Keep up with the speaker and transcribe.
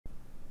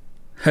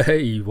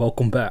Hey,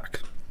 welcome back.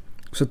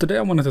 So today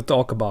I wanted to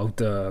talk about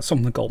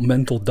something called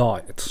mental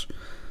diets.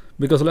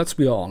 Because let's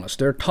be honest,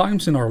 there are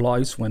times in our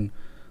lives when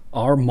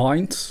our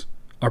minds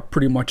are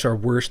pretty much our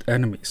worst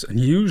enemies. And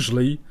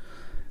usually,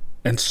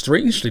 and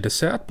strangely, the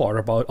sad part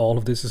about all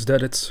of this is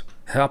that it's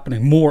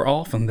happening more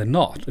often than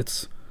not.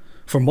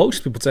 For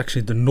most people, it's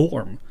actually the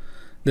norm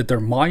that their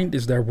mind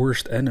is their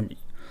worst enemy.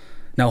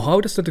 Now, how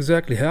does that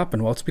exactly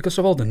happen? Well, it's because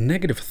of all the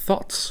negative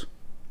thoughts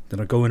that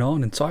are going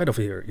on inside of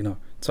here,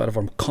 inside of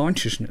our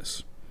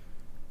consciousness.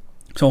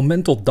 So a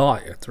mental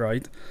diet,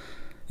 right?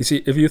 You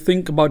see, if you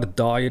think about a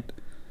diet,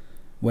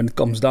 when it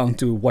comes down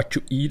to what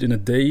you eat in a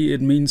day,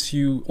 it means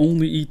you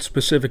only eat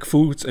specific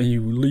foods and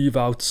you leave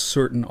out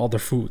certain other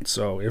foods.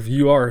 So if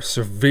you are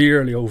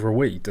severely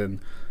overweight and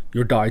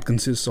your diet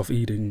consists of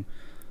eating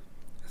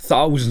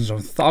thousands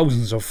and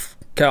thousands of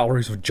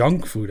calories of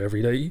junk food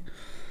every day,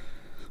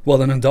 well,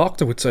 then a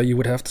doctor would say you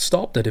would have to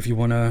stop that if you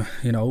want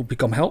to,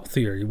 become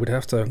healthier. You would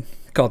have to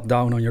cut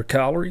down on your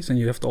calories, and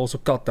you have to also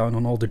cut down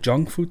on all the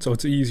junk food, so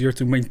it's easier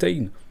to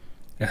maintain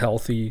a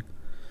healthy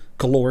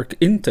caloric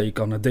intake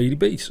on a daily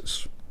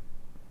basis.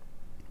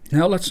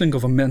 Now let's think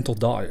of a mental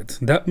diet.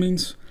 That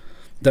means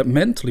that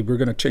mentally we're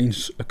going to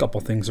change a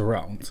couple things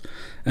around.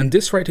 And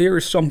this right here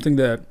is something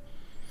that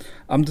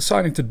I'm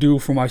deciding to do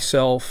for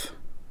myself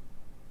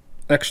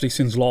actually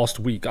since last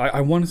week.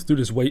 I wanted to do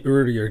this way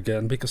earlier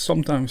again, because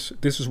sometimes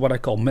this is what I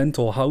call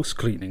mental house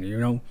cleaning.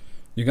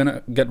 You're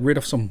gonna get rid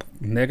of some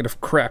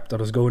negative crap that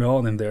is going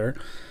on in there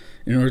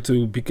in order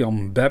to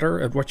become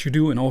better at what you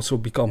do and also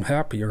become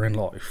happier in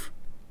life.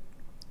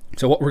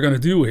 So what we're gonna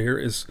do here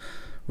is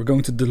we're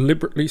going to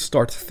deliberately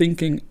start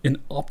thinking in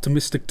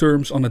optimistic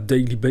terms on a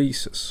daily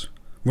basis.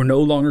 We're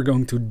no longer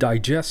going to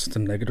digest the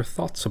negative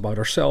thoughts about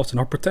ourselves and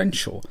our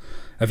potential.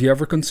 Have you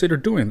ever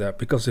considered doing that?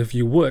 Because if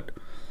you would,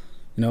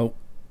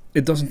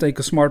 it doesn't take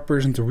a smart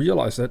person to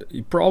realize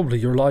that probably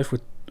your life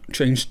would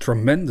change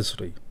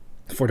tremendously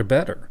for the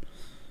better.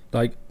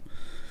 Like,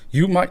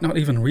 you might not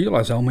even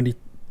realize how many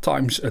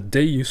times a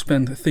day you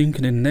spend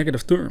thinking in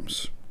negative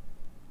terms.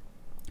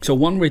 So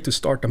one way to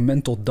start a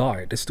mental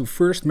diet is to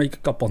first make a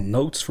couple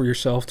notes for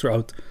yourself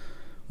throughout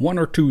 1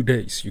 or 2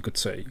 days, you could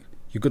say.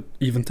 You could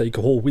even take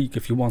a whole week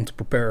if you want to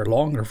prepare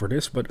longer for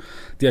this, but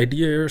the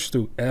idea here is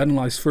to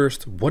analyze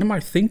first, what am I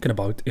thinking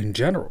about in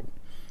general?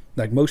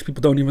 Like, most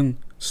people don't even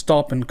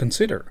stop and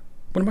consider,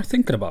 what am I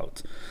thinking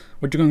about?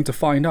 What you're going to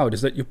find out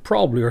is that you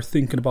probably are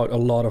thinking about a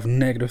lot of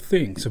negative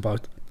things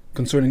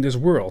concerning this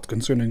world,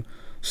 concerning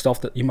stuff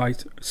that you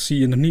might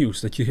see in the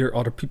news, that you hear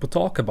other people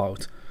talk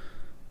about,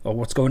 or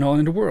what's going on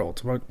in the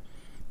world, right?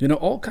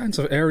 All kinds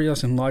of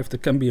areas in life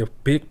that can be a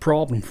big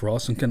problem for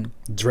us and can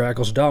drag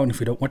us down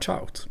if we don't watch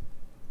out.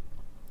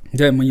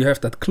 Then when you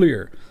have that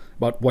clear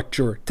about what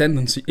your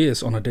tendency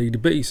is on a daily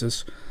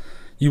basis,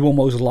 you will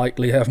most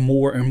likely have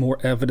more and more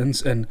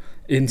evidence and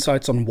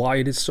insights on why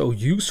it is so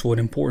useful and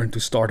important to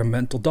start a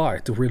mental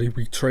diet, to really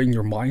retrain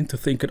your mind to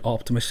think in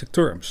optimistic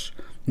terms.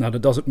 Now,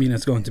 that doesn't mean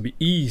it's going to be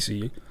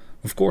easy.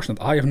 Of course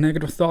not. I have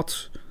negative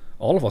thoughts.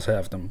 All of us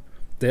have them.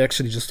 They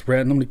actually just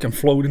randomly can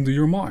float into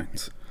your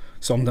mind.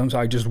 Sometimes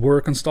I just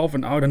work and stuff,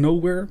 and out of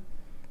nowhere,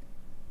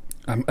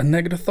 a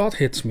negative thought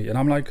hits me, and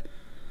I'm like,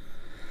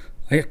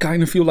 I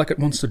kind of feel like it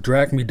wants to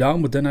drag me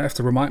down, but then I have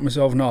to remind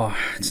myself, no,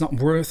 it's not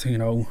worth,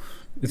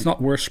 it's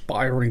not worth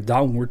spiraling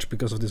downwards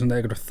because of this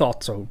negative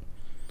thought. So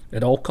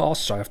at all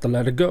costs, I have to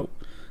let it go.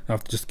 I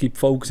have to just keep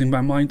focusing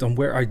my mind on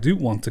where I do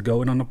want to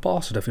go and on the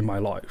positive in my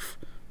life.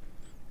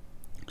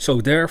 So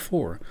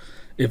therefore,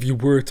 if you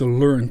were to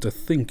learn to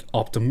think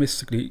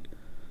optimistically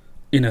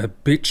in a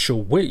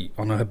habitual way,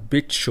 on a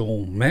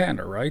habitual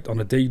manner, right, on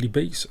a daily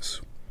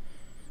basis,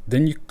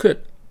 then you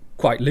could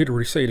quite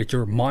literally say that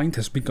your mind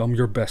has become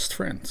your best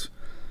friend.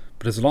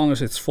 But as long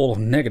as it's full of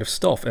negative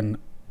stuff, and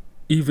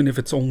even if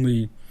it's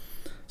only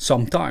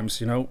sometimes,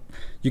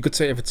 you could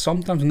say if it's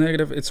sometimes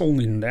negative, it's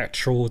only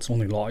natural, it's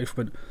only life.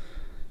 But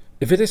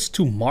if it is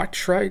too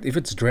much, right, if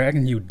it's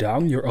dragging you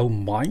down, your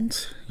own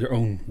mind, your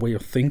own way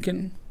of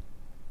thinking,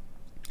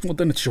 well,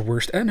 then it's your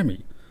worst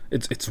enemy.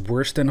 It's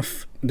worse than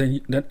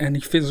any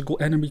physical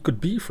enemy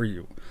could be for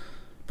you.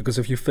 Because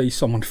if you face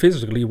someone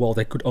physically, well,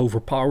 they could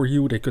overpower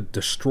you, they could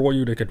destroy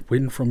you, they could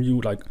win from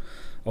you, like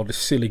all the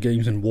silly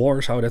games and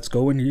wars, how that's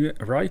going here,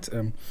 right?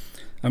 Then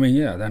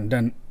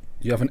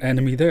you have an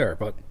enemy there.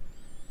 But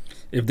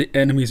if the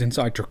enemy is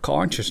inside your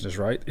consciousness,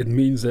 right, it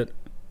means that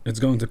it's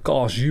going to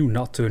cause you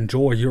not to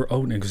enjoy your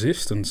own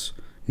existence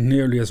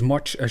nearly as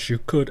much as you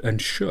could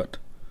and should,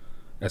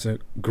 as a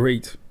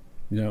great,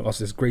 as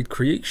this great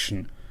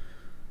creation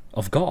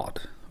of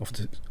God, of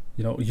the,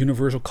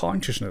 universal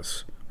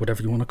consciousness,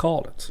 whatever you want to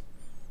call it.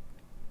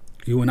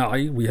 You and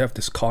I, we have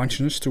this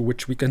consciousness through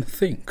which we can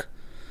think.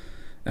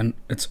 And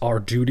it's our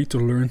duty to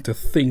learn to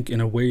think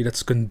in a way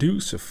that's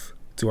conducive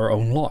to our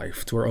own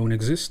life, to our own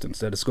existence,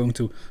 that is going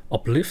to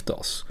uplift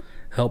us,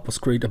 help us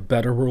create a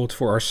better world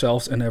for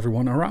ourselves and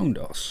everyone around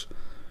us.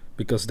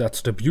 Because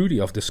that's the beauty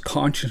of this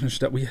consciousness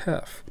that we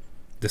have.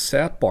 The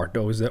sad part,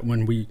 though, is that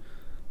when we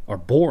are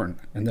born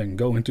and then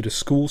go into the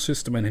school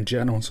system and in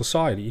general in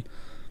society,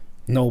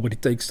 nobody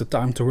takes the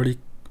time to really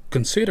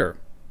consider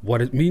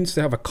what it means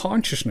to have a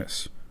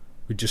consciousness.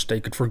 We just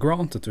take it for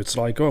granted. It's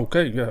like,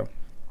 okay, yeah,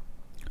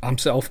 I'm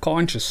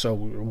self-conscious, so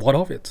what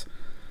of it?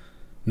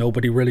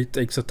 Nobody really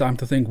takes the time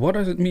to think, what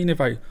does it mean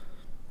if I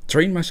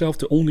train myself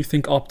to only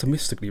think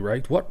optimistically,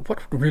 right? What would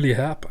really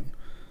happen?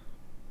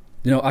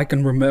 You know, I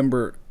can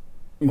remember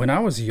when I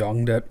was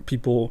young that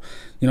people,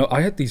 you know,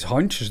 I had these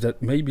hunches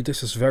that maybe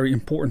this is very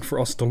important for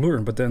us to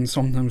learn, but then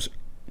sometimes,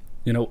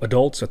 you know,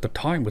 adults at the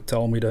time would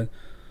tell me that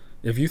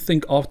if you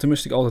think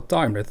optimistic all the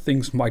time, that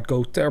things might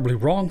go terribly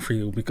wrong for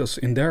you, because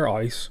in their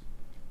eyes,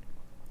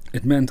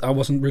 it meant I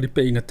wasn't really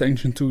paying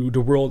attention to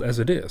the world as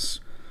it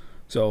is.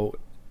 So,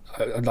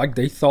 like,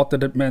 they thought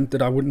that it meant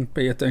that I wouldn't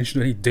pay attention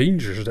to any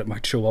dangers that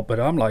might show up, but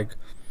I'm like,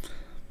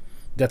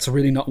 that's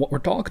really not what we're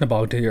talking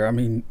about here. I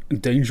mean,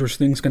 dangerous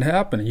things can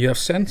happen. You have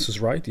senses,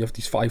 right? You have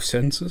these 5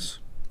 senses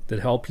that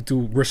help you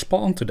to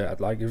respond to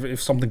that. Like,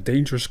 if something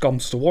dangerous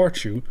comes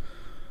towards you,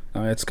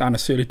 it's kind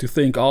of silly to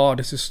think, oh,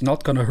 this is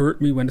not going to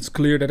hurt me, when it's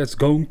clear that it's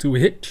going to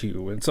hit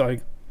you. It's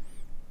like,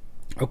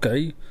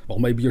 okay, well,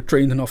 maybe you're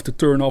trained enough to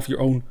turn off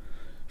your own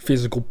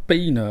physical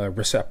pain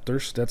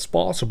receptors. That's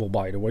possible,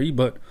 by the way,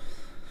 but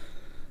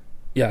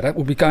yeah, that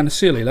would be kind of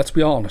silly. Let's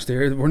be honest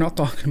here. We're not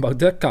talking about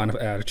that kind of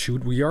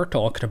attitude. We are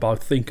talking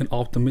about thinking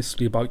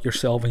optimistically about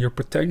yourself and your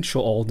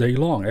potential all day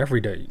long,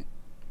 every day.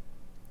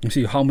 You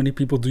see, how many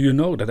people do you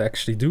know that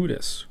actually do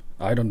this?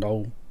 I don't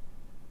know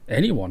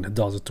anyone that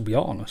does it, to be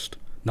honest.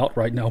 Not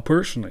right now,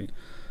 personally.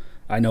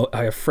 I know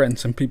I have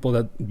friends and people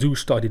that do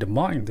study the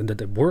mind and that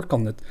they work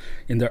on it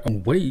in their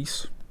own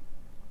ways.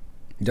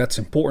 That's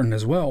important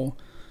as well.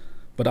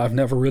 But I've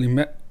never really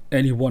met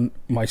anyone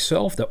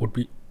myself that would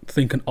be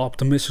thinking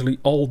optimistically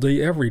all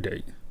day, every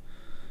day.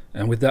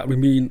 And with that we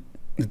mean,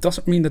 it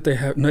doesn't mean that they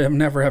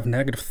never have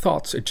negative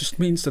thoughts. It just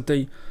means that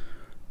they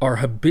are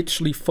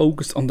habitually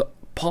focused on the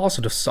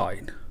positive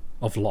side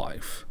of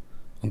life,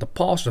 on the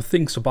positive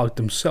things about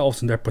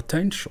themselves and their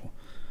potential.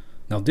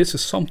 Now, this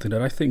is something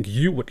that I think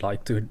you would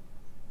like to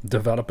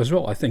develop as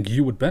well. I think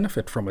you would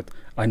benefit from it.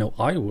 I know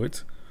I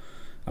would.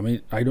 I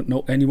mean, I don't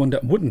know anyone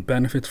that wouldn't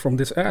benefit from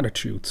this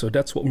attitude. So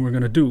that's what we're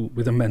going to do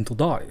with a mental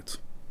diet.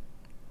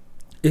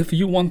 If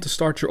you want to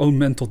start your own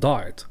mental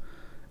diet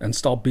and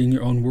stop being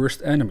your own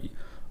worst enemy,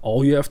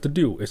 all you have to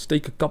do is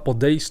take a couple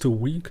days to a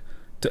week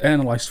to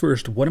analyze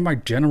first, what am I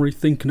generally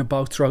thinking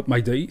about throughout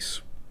my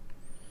days?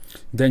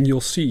 Then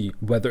you'll see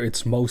whether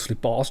it's mostly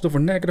positive or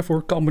negative or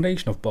a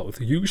combination of both.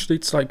 Usually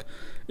it's like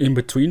in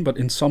between, but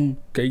in some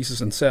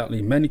cases, and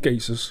sadly many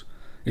cases,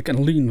 it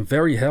can lean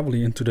very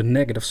heavily into the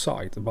negative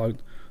side, about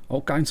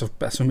all kinds of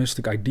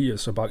pessimistic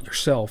ideas about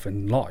yourself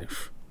and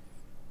life.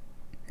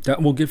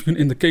 That will give you an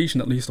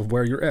indication at least of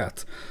where you're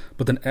at.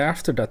 But then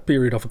after that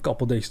period of a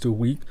couple days to a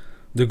week,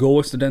 the goal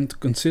is to then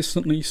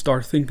consistently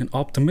start thinking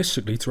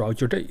optimistically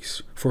throughout your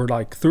days. For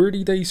like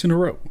 30 days in a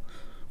row.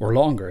 Or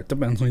longer. It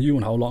depends on you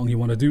and how long you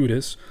want to do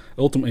this.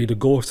 Ultimately, the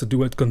goal is to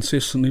do it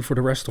consistently for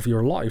the rest of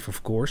your life,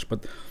 of course.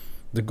 But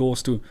the goal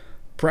is to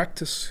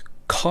practice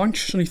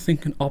consciously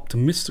thinking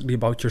optimistically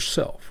about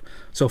yourself.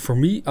 So for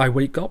me, I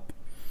wake up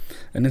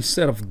and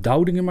instead of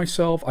doubting in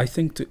myself, I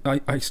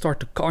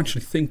start to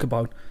consciously think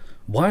about,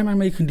 why am I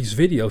making these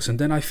videos? And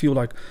then I feel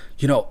like,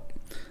 you know,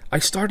 I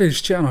started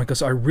this channel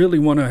because I really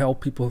want to help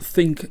people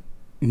think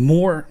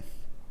more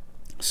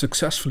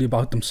successfully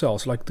about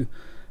themselves, like to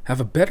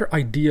have a better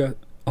idea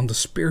on the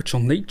spiritual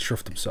nature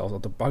of themselves,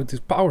 about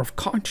this power of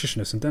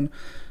consciousness. And then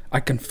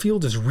I can feel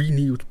this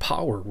renewed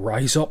power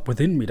rise up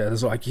within me that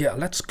is like, yeah,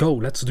 let's go,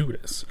 let's do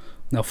this.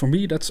 Now for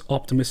me, that's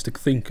optimistic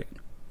thinking.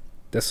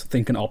 That's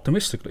thinking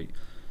optimistically.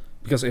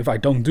 Because if I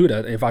don't do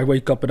that, if I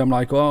wake up and I'm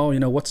like, well, you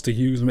know, what's the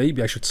use?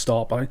 Maybe I should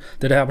stop.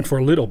 That happened for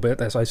a little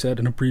bit, as I said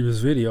in a previous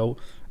video.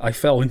 I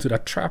fell into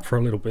that trap for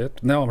a little bit.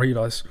 Now I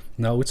realize,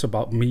 no, it's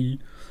about me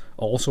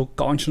also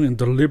consciously and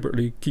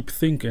deliberately keep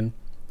thinking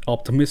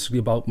optimistically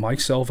about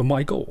myself and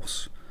my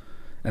goals.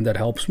 And that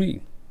helps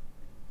me.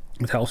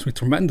 It helps me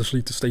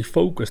tremendously to stay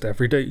focused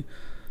every day,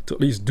 to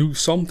at least do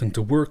something,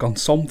 to work on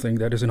something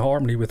that is in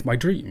harmony with my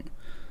dream.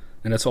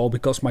 And that's all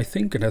because my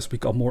thinking has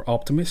become more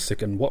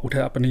optimistic. And what would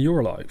happen in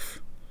your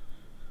life?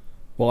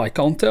 Well, I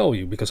can't tell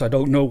you because I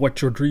don't know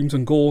what your dreams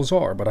and goals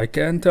are, but I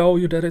can tell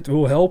you that it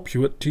will help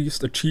you at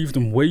least achieve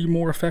them way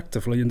more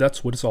effectively, and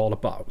that's what it's all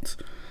about.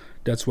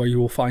 That's where you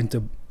will find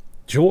the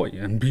joy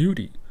and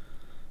beauty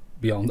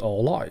beyond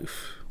all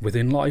life,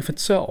 within life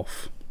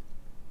itself.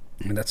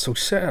 And that's so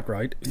sad,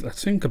 right?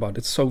 Let's think about it.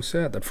 It's so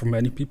sad that for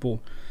many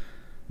people,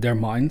 their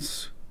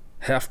minds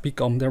have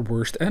become their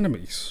worst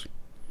enemies.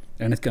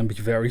 And it can be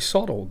very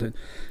subtle.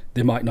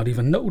 They might not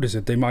even notice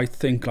it. They might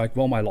think like,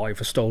 well, my life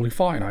is totally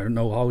fine. I don't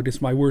know how it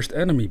is my worst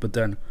enemy. But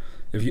then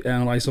if you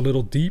analyze a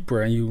little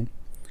deeper and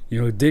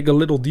you dig a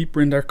little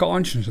deeper in their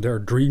conscience, there are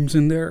dreams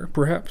in there,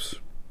 perhaps,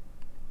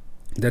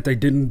 that they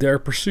didn't dare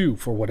pursue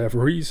for whatever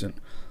reason.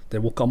 They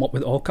will come up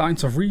with all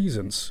kinds of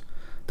reasons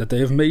that they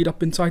have made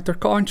up inside their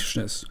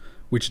consciousness,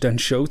 which then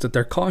shows that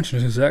their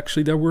consciousness is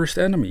actually their worst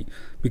enemy,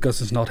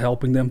 because it's not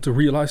helping them to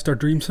realize their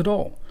dreams at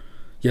all.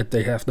 Yet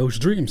they have those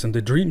dreams, and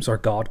the dreams are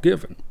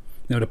God-given.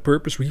 You know, the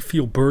purpose we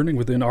feel burning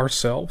within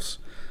ourselves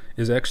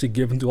is actually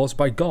given to us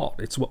by God.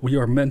 It's what we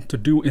are meant to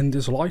do in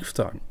this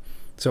lifetime.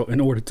 So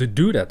in order to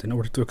do that, in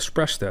order to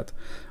express that,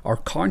 our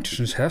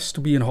consciousness has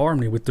to be in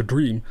harmony with the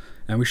dream,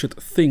 and we should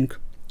think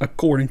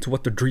according to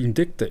what the dream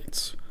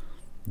dictates.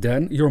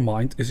 Then your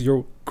mind is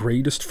your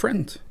greatest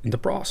friend in the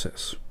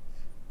process.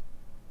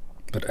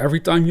 But every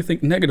time you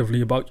think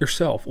negatively about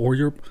yourself or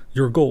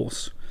your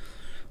goals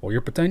or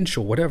your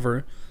potential,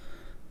 whatever,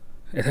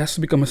 it has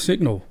to become a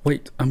signal.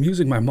 Wait, I'm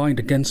using my mind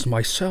against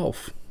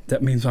myself.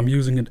 That means I'm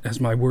using it as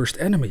my worst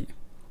enemy.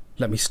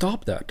 Let me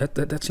stop that.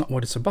 That's not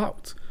what it's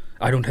about.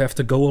 I don't have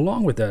to go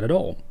along with that at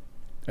all.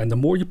 And the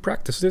more you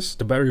practice this,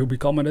 the better you'll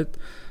become at it,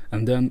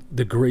 and then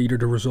the greater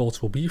the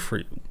results will be for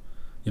you.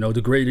 You know,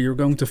 the greater you're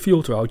going to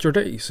feel throughout your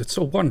days. It's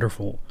so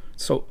wonderful.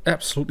 So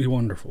absolutely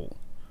wonderful.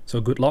 So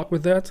good luck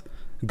with that.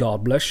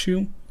 God bless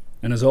you.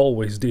 And as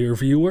always, dear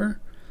viewer,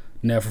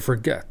 never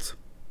forget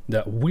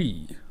that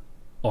we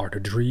are the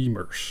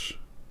dreamers.